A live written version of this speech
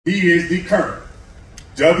He is the current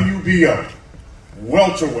WBO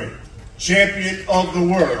welterweight champion of the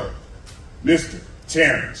world, Mr.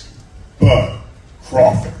 Terence "Bud"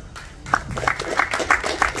 Crawford.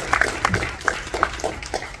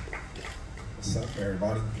 What's up,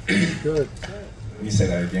 everybody? Good. Let me say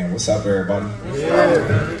that again. What's up, everybody?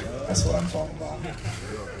 Yeah. That's what I'm talking about.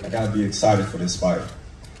 I gotta be excited for this fight.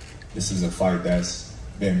 This is a fight that's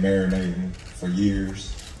been marinating for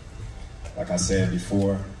years. Like I said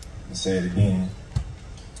before, I'll say it again.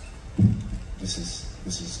 This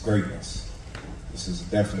is greatness. This is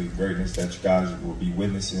definitely greatness that you guys will be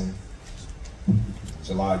witnessing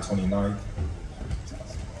July 29th.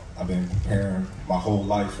 I've been preparing my whole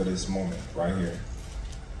life for this moment right here.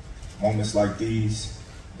 Moments like these,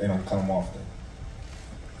 they don't come often.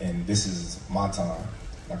 And this is my time.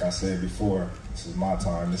 Like I said before, this is my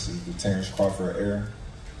time. This is the Terence Crawford era.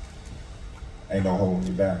 Ain't no holding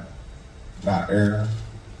me back. Not era,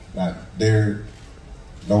 not there,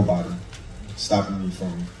 nobody stopping me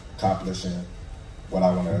from accomplishing what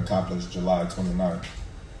I want to accomplish July 29th.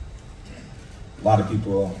 A lot of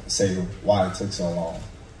people say why it took so long.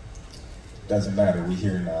 Doesn't matter, we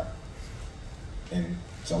here now. And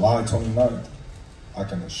July 29th, I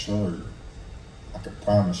can assure you, I can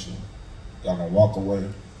promise you, y'all gonna walk away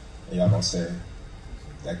and y'all gonna say,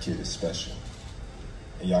 that kid is special.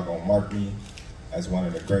 And y'all gonna mark me as one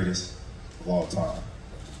of the greatest of all time.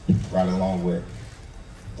 Right along with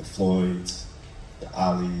the Floyds, the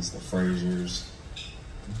Alis, the Fraziers.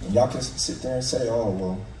 And y'all can sit there and say, oh,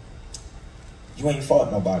 well, you ain't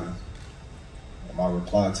fought nobody. And my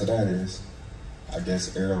reply to that is, I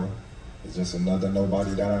guess Errol is just another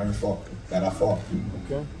nobody that I fought.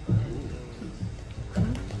 Okay.